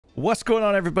What's going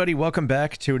on, everybody? Welcome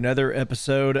back to another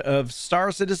episode of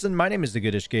Star Citizen. My name is the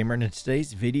Goodish Gamer, and in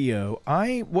today's video,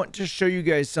 I want to show you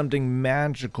guys something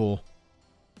magical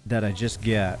that I just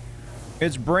got.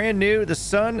 It's brand new. The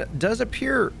sun does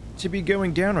appear to be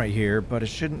going down right here, but it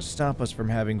shouldn't stop us from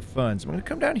having fun. So I'm going to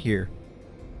come down here.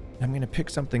 I'm going to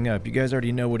pick something up. You guys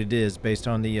already know what it is based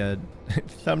on the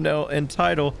thumbnail and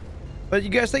title. But you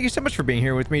guys, thank you so much for being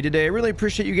here with me today. I really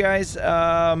appreciate you guys.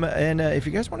 If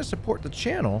you guys want to support the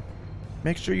channel,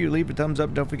 make sure you leave a thumbs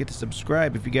up. Don't forget to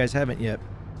subscribe if you guys haven't yet.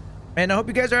 And I hope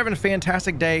you guys are having a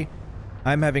fantastic day.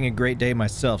 I'm having a great day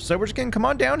myself. So we're just going to come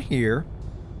on down here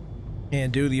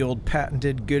and do the old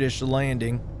patented Goodish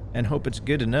landing and hope it's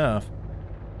good enough.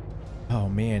 Oh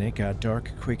man, it got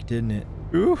dark quick, didn't it?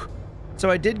 Ooh. So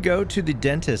I did go to the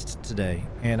dentist today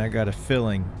and I got a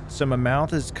filling. So my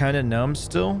mouth is kind of numb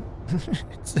still.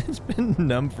 It's been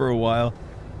numb for a while.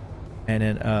 And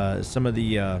then some of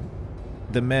the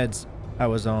meds I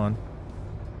was on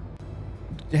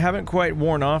haven't quite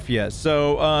worn off yet.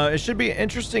 So it should be an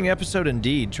interesting episode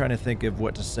indeed, trying to think of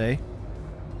what to say.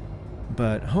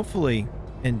 But hopefully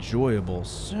enjoyable.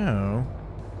 So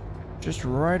just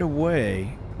right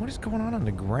away, what is going on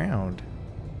the ground?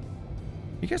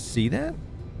 You guys see that?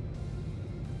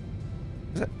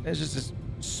 Is just this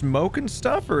smoke and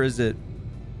stuff, or is it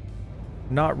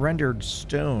not rendered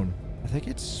stone? I think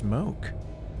it's smoke.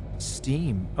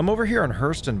 Steam. I'm over here on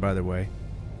Hurston, by the way.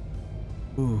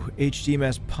 Ooh,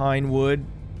 HDMS Pinewood.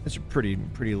 It's a pretty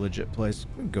legit place.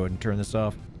 We can go ahead and turn this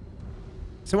off.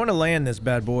 So I want to land this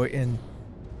bad boy and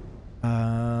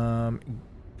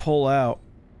pull out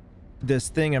this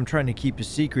thing I'm trying to keep a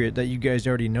secret that you guys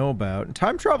already know about.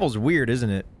 Time travel's weird,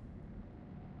 isn't it?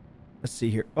 Let's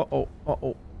see here.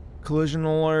 Uh-oh. Collision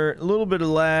alert. A little bit of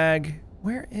lag.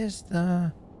 Where is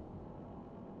the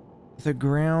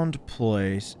ground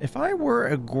place? If I were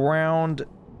a ground,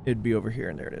 it'd be over here,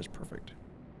 and there it is. Perfect.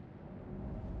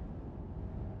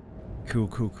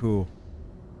 Cool.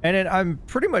 And then I'm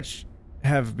pretty much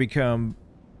have become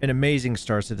an amazing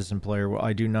Star Citizen player where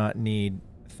I do not need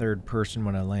third person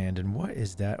when I land. And what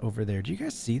is that over there? Do you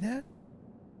guys see that?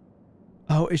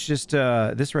 Oh, it's just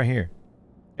this right here.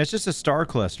 It's just a star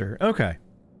cluster. Okay.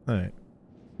 All right.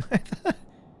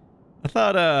 I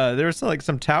thought there was like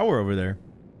some tower over there.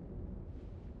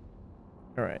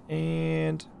 All right,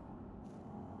 and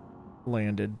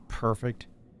landed. Perfect.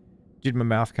 Dude, my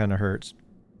mouth kind of hurts.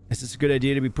 Is this a good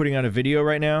idea to be putting on a video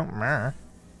right now?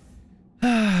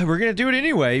 We're gonna do it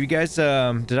anyway. You guys,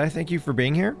 did I thank you for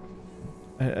being here?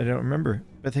 I don't remember,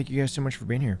 but thank you guys so much for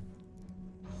being here.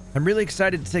 I'm really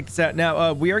excited to take this out.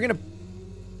 Now, we are gonna...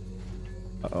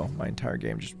 Uh-oh, my entire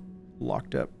game just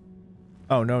locked up.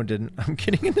 Oh, no, it didn't. I'm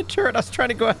getting in the turret. I was trying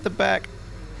to go out the back.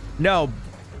 No,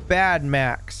 bad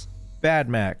Max. Bad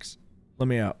Max. Let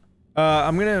me out.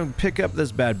 I'm gonna pick up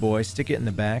this bad boy, stick it in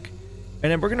the back,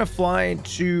 and then we're gonna fly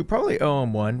to probably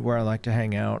OM1, where I like to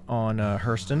hang out on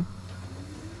Hurston.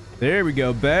 There we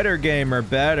go. Better, gamer,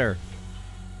 better.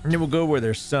 And then we'll go where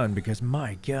there's sun, because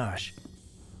my gosh.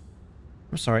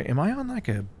 I'm sorry, am I on like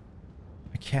a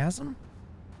chasm?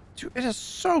 Dude, it is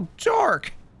so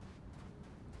dark.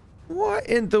 What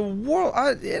in the world?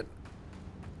 I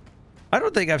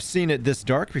don't think I've seen it this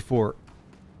dark before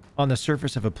on the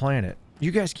surface of a planet. You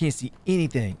guys can't see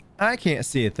anything. I can't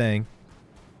see a thing.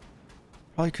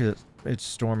 Probably because it's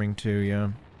storming too,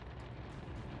 yeah.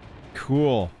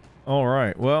 Cool. All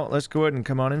right, well, let's go ahead and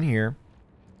come on in here.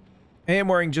 I am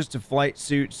wearing just a flight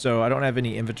suit, so I don't have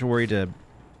any inventory to,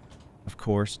 of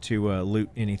course, to loot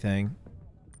anything.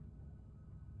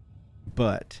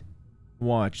 But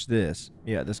watch this.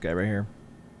 Yeah, this guy right here.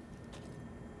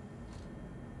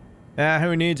 Ah,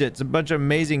 who needs it? It's a bunch of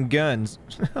amazing guns.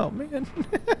 Oh, man.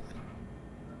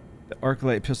 The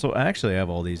Arclight pistol. Actually, I have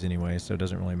all these anyway, so it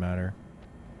doesn't really matter.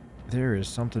 There is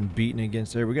something beating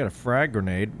against there. We got a frag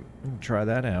grenade. We can try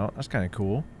that out. That's kind of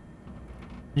cool.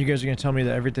 You guys are going to tell me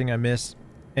that everything I miss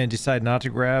and decide not to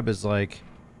grab is like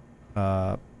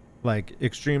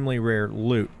extremely rare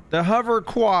loot. The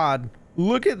HoverQuad.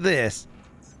 Look at this.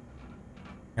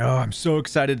 Oh, I'm so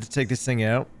excited to take this thing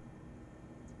out.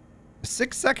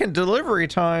 6-second delivery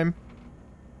time.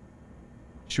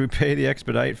 Should we pay the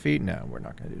expedite fee? No, we're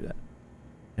not going to do that.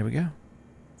 There we go.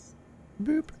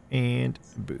 Boop and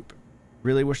boop.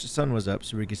 Really wish the sun was up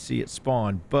so we could see it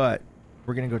spawn, but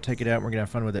we're going to go take it out and we're going to have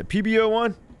fun with it.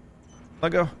 PBO1.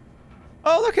 Let go.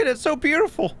 Oh, look at it. It's so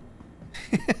beautiful.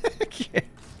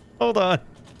 Hold on.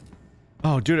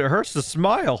 Oh, dude, it hurts to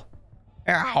smile.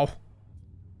 Ow.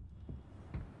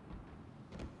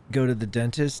 Go to the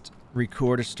dentist,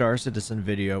 record a Star Citizen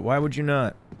video. Why would you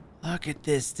not? Look at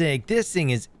this thing. This thing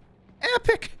is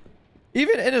epic.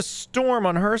 Even in a storm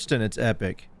on Hurston, it's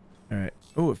epic. All right.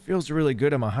 Oh, it feels really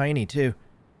good on my hiney too.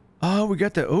 Oh, we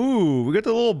got the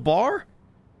little bar.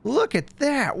 Look at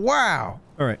that. Wow.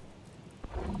 All right.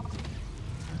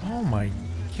 Oh my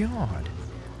God.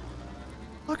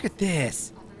 Look at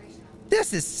this.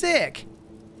 This is sick.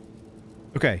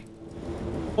 Okay.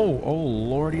 Oh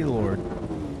lordy lord.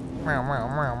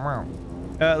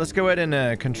 Let's go ahead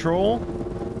and control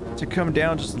to come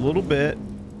down just a little bit.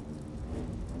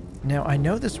 Now, I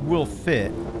know this will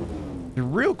fit. The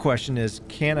real question is,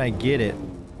 can I get it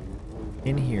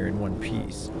in here in one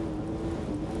piece?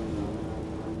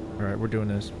 All right, we're doing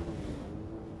this.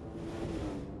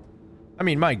 I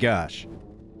mean, my gosh.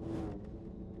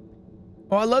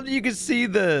 Oh, I love that you can see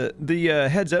the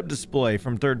heads-up display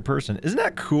from third person. Isn't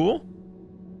that cool?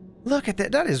 Look at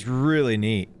that. That is really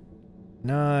neat.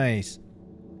 Nice.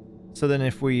 So then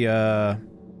if we go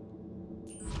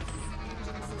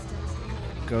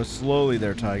slowly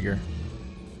there, Tiger.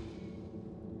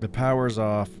 The power's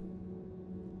off.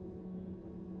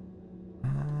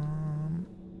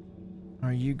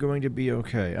 Are you going to be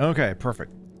okay? Okay,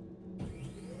 perfect.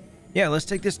 Yeah, let's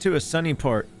take this to a sunny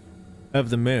part of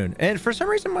the moon. And for some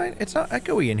reason, it's not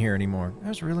echoey in here anymore. That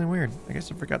was really weird. I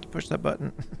guess I forgot to push that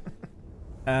button.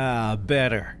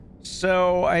 Better.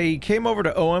 So I came over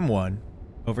to OM1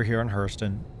 over here on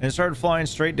Hurston and started flying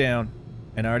straight down.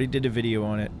 And I already did a video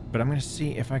on it, but I'm going to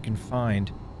see if I can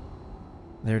find...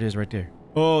 There it is right there.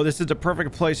 Oh, this is the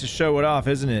perfect place to show it off,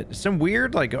 isn't it? Some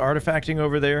weird, like, artifacting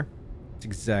over there. It's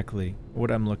exactly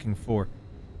what I'm looking for.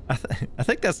 I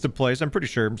think that's the place, I'm pretty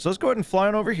sure. So let's go ahead and fly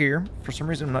on over here. For some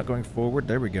reason, I'm not going forward.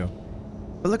 There we go.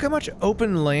 But look how much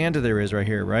open land there is right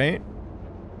here, right?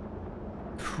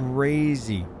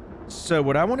 Crazy. So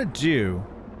what I want to do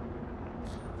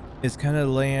is kind of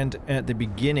land at the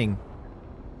beginning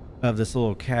of this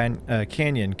little cavern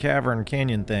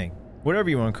canyon thing. Whatever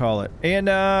you want to call it. And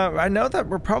I know that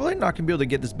we're probably not going to be able to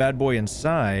get this bad boy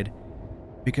inside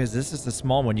because this is the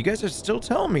small one. You guys are still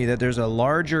telling me that there's a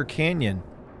larger canyon.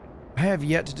 I have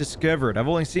yet to discover it. I've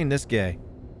only seen this guy.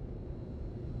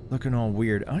 Looking all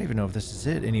weird. I don't even know if this is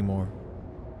it anymore.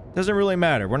 Doesn't really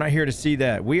matter. We're not here to see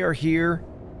that. We are here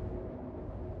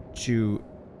to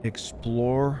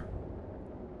explore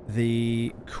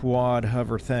the quad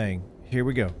hover thing. Here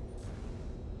we go.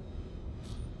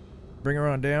 Bring her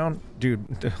on down. Dude,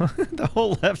 the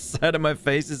whole left side of my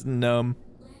face is numb.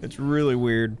 It's really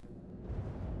weird.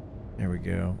 There we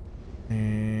go.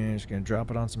 And just gonna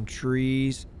drop it on some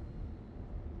trees.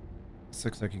 This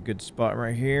looks like a good spot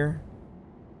right here.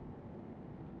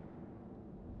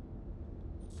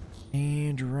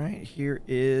 And right here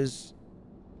is...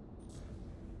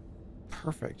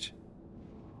 perfect.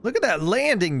 Look at that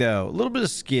landing, though. A little bit of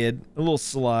skid, a little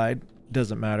slide.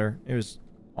 Doesn't matter. It was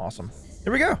awesome.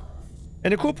 Here we go.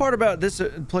 And the cool part about this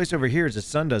place over here is the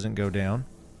sun doesn't go down,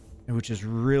 which is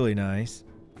really nice.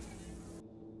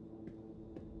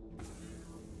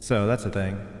 So that's the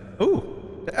thing.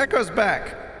 Ooh, the echo's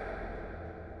back.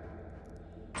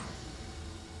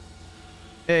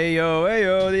 Ayo,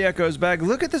 ayo, the echo's back.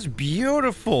 Look at this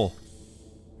beautiful,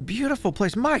 beautiful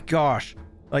place. My gosh.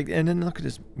 Like, and then look at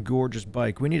this gorgeous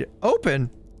bike. We need to open.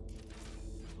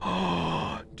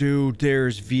 Oh, dude,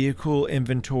 there's vehicle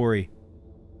inventory.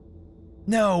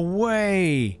 No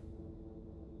way.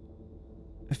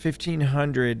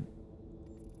 1,500.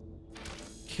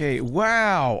 Okay,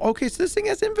 wow. Okay, so this thing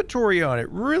has inventory on it.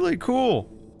 Really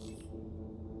cool.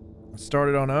 Let's start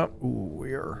it on up. Ooh,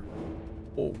 we're...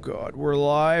 oh, God. We're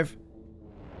live.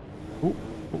 Ooh.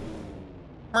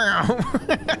 Wow.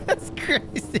 That's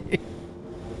crazy.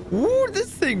 Ooh, this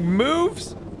thing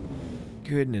moves.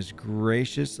 Goodness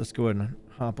gracious. Let's go ahead and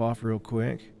hop off real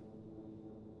quick.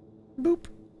 Boop.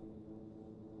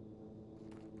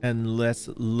 And let's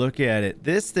look at it.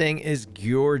 This thing is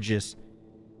gorgeous.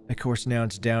 Of course, now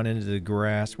it's down into the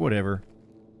grass. Whatever.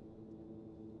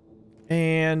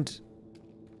 And...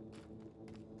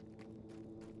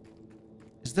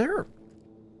 is there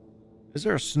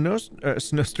a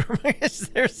snowstorm? Is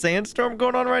there a sandstorm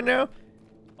going on right now?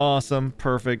 Awesome.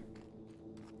 Perfect.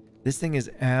 This thing is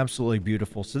absolutely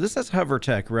beautiful. So this has hover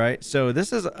tech, right? So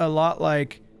this is a lot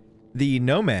like the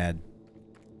Nomad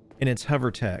in its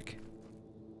hover tech.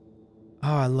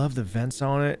 Oh, I love the vents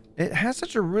on it. It has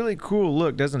such a really cool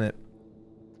look, doesn't it?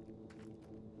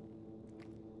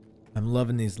 I'm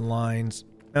loving these lines.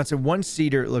 Now it's a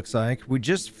one-seater, it looks like. We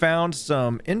just found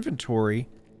some inventory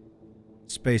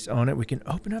space on it. We can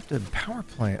open up the power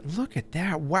plant. Look at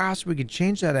that. Wow, so we could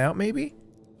change that out, maybe?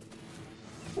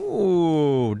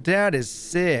 Ooh, that is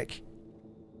sick.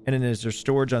 And then is there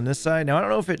storage on this side? Now, I don't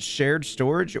know if it's shared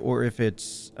storage or if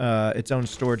it's its own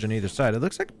storage on either side. It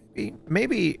looks like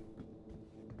maybe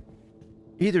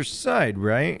either side,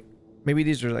 right? Maybe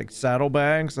these are like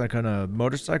saddlebags, like on a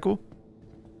motorcycle.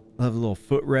 I'll have a little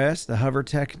footrest, the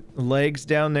HoverTech legs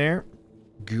down there.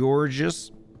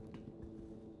 Gorgeous.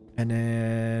 And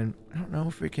then, I don't know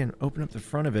if we can open up the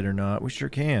front of it or not. We sure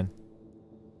can.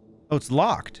 Oh, it's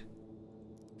locked.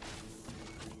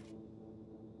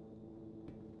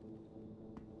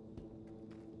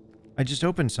 I just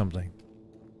opened something.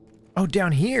 Oh,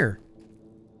 down here.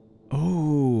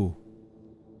 Oh.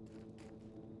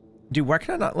 Dude, why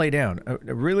can I not lay down? I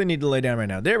really need to lay down right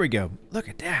now. There we go. Look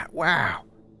at that. Wow.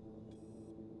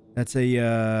 That's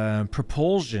a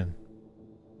propulsion.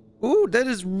 Ooh, that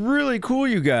is really cool,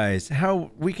 you guys.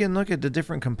 How we can look at the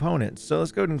different components. So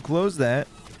let's go ahead and close that.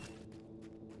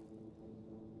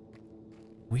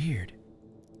 Weird.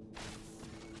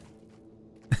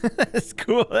 That's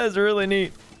cool. That's really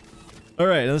neat. All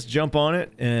right, let's jump on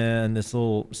it. And this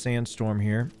little sandstorm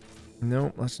here.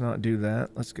 Nope, let's not do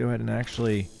that. Let's go ahead and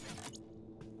actually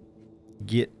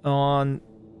get on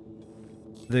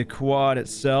the quad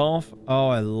itself. Oh,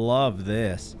 I love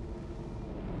this.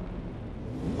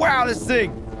 Wow, this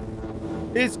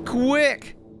thing is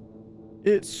quick.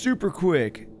 It's super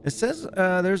quick. It says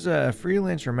there's a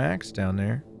Freelancer Max down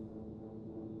there.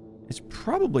 It's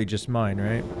probably just mine,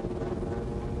 right?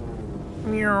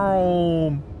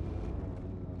 Meow.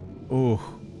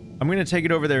 Oh, I'm gonna take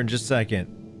it over there in just a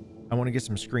second. I want to get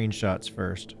some screenshots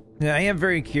first. Now, I am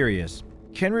very curious.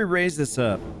 Can we raise this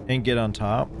up and get on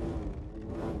top?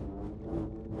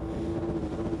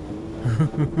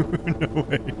 No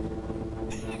way.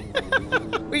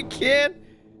 We can.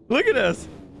 Look at us.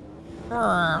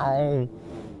 Oh,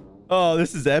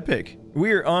 this is epic.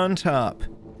 We are on top.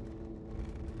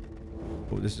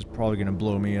 Oh, this is probably going to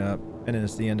blow me up. And then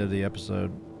it's the end of the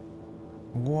episode.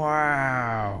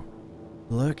 Wow.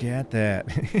 Look at that.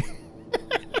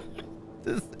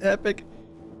 This is epic.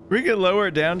 We can lower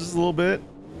it down just a little bit.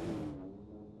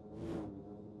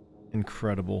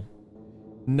 Incredible.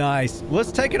 Nice.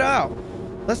 Let's take it out.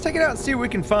 Let's take it out and see what we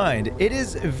can find. It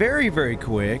is very, very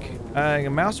quick.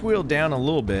 Mouse wheel down a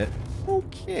little bit.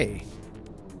 Okay.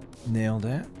 Nailed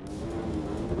it.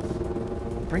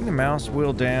 Bring the mouse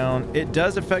wheel down. It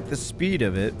does affect the speed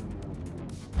of it.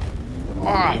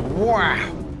 Oh,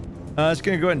 wow. It's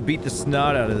going to go ahead and beat the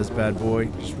snot out of this bad boy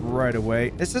just right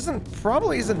away. This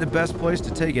probably isn't the best place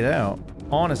to take it out,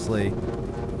 honestly.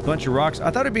 Bunch of rocks.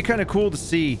 I thought it'd be kind of cool to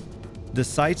see the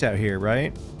sights out here,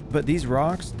 right? But these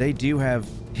rocks, they do have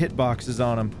hitboxes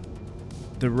on them.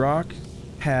 The rock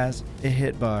has a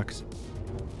hitbox.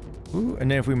 Ooh, and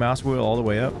then if we mouse wheel all the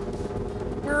way up.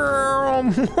 Wow,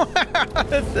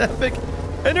 that's epic.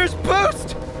 And there's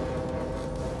boost!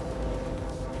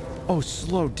 Oh,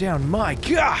 slow down. My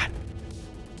God!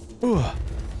 Ooh. We're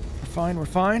fine, we're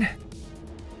fine.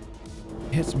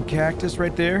 Hit some cactus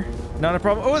right there. Not a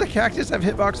problem. Oh, the cactus have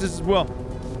hitboxes as well.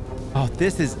 Oh,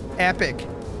 this is epic.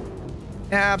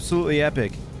 Absolutely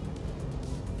epic.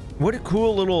 What a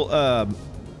cool little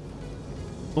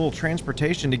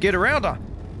transportation to get around on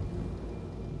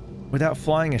without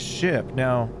flying a ship.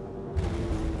 Now,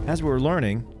 as we're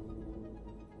learning,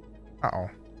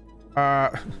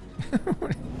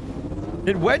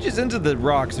 it wedges into the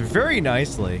rocks very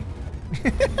nicely.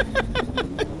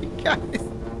 Guys.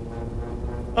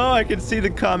 Oh, I can see the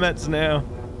comments now.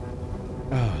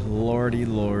 Oh, lordy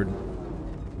lord.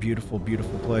 Beautiful,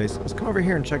 beautiful place. Let's come over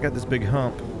here and check out this big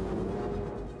hump.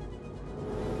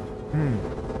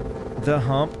 The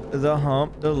hump,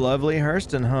 the lovely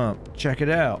Hurston hump. Check it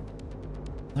out.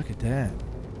 Look at that.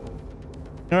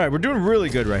 Alright, we're doing really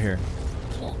good right here.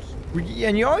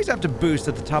 And you always have to boost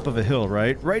at the top of a hill,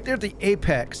 right? Right there at the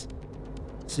apex.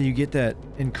 So you get that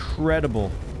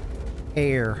incredible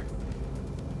air.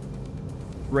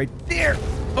 Right there.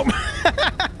 Oh my.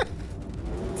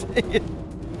 Dang it.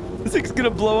 This thing's gonna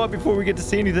blow up before we get to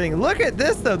see anything. Look at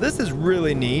this, though. This is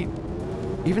really neat.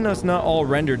 Even though it's not all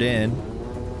rendered in.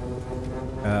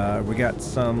 We got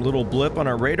some little blip on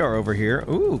our radar over here.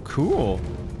 Ooh, cool.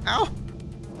 Ow!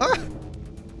 Ah!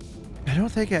 I don't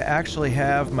think I actually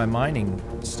have my mining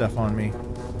stuff on me.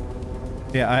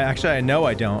 Yeah, I know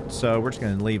I don't, so we're just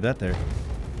gonna leave that there.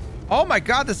 Oh my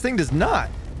God, this thing does not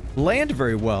land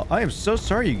very well. I am so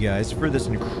sorry, you guys, for this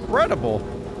incredible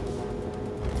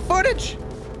footage.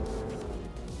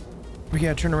 We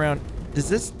gotta turn around. Does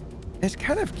this... It's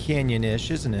kind of canyon-ish,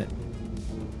 isn't it?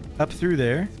 Up through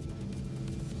there.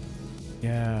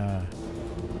 Yeah.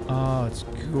 Oh, it's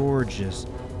gorgeous.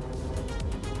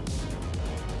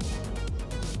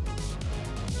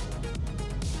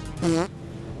 I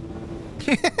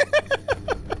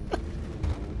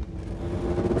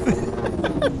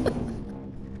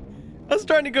was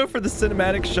trying to to go for the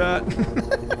cinematic shot.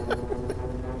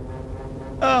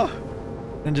 Oh,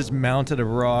 and just mounted a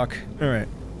rock. All right,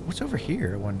 what's over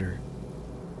here, I wonder?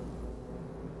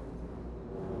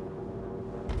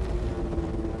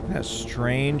 That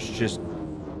strange, just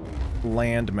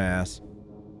landmass.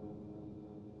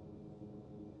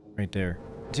 Right there.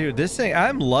 Dude, this thing,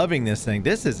 I'm loving this thing.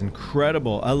 This is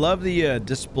incredible. I love the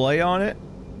display on it.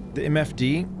 The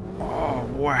MFD. Oh,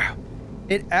 wow.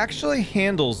 It actually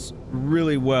handles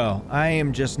really well. I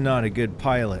am just not a good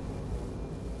pilot.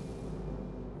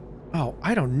 Oh,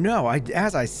 I don't know.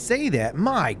 As I say that,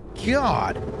 my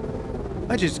God.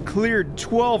 I just cleared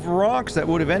 12 rocks that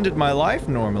would have ended my life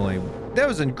normally. That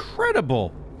was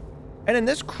incredible. And in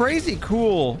this crazy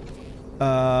cool,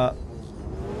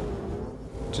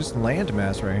 just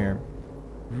landmass right here.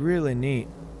 Really neat.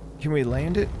 Can we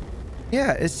land it?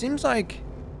 Yeah, it seems like,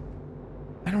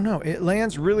 I don't know, it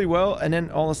lands really well and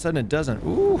then all of a sudden it doesn't.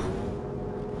 Ooh.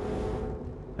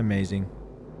 Amazing.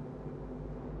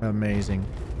 Amazing.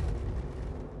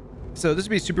 So this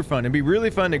would be super fun. It'd be really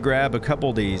fun to grab a couple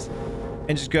of these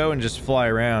and just go and just fly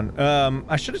around.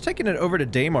 I should have taken it over to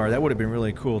Daymar. That would have been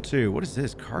really cool too. What is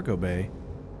this? Cargo bay.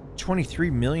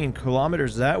 23 million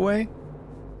kilometers that way?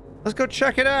 Let's go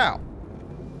check it out.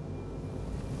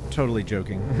 Totally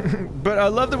joking. But I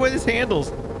love the way this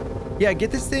handles. Yeah, get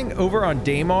this thing over on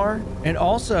Daymar and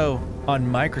also on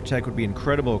Microtech would be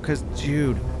incredible because,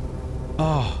 dude,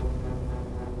 oh.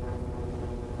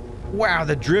 Wow,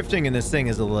 the drifting in this thing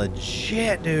is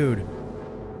legit, dude.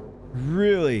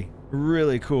 Really,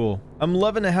 really cool. I'm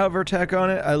loving the hover tech on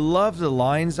it. I love the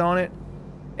lines on it.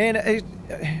 And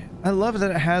I love that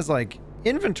it has, like,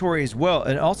 inventory as well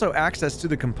and also access to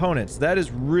the components. That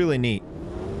is really neat.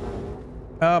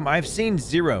 I've seen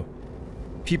 0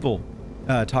 people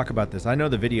talk about this. I know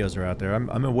the videos are out there.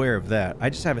 I'm aware of that. I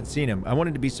just haven't seen them. I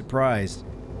wanted to be surprised.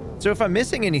 So if I'm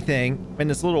missing anything in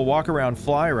this little walk around,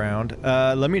 fly around,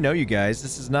 let me know, you guys.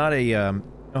 This is not a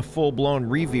full-blown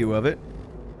review of it.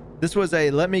 This was a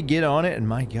let me get on it, and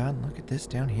my God, look at this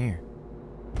down here.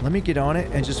 Let me get on it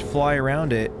and just fly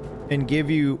around it and give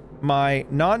you my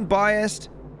non-biased...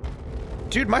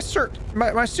 Dude, my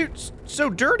suit's so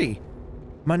dirty.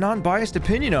 My non-biased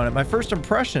opinion on it, my first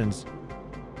impressions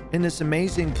in this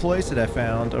amazing place that I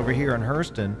found over here on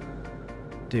Hurston.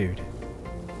 Dude.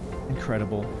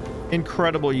 Incredible.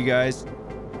 Incredible, you guys.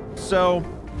 So,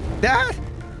 that's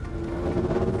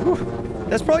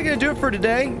probably gonna do it for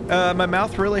today. My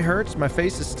mouth really hurts. My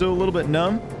face is still a little bit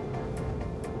numb.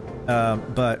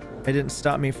 But it didn't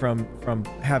stop me from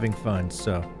having fun,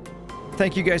 so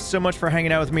thank you guys so much for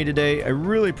hanging out with me today. I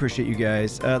really appreciate you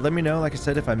guys. Let me know, like I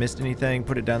said, if I missed anything,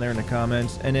 put it down there in the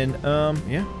comments. And then,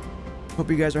 yeah,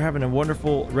 hope you guys are having a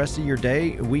wonderful rest of your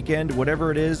day, weekend, whatever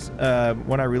it is,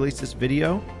 when I release this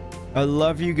video. I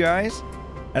love you guys,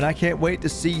 and I can't wait to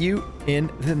see you in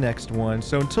the next one.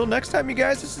 So until next time, you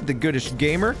guys, this is the Goodish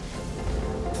Gamer.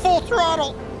 Full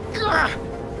throttle!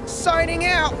 Ugh! Signing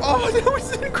out! Oh, that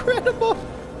was incredible!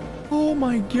 Oh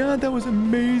my God, that was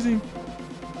amazing.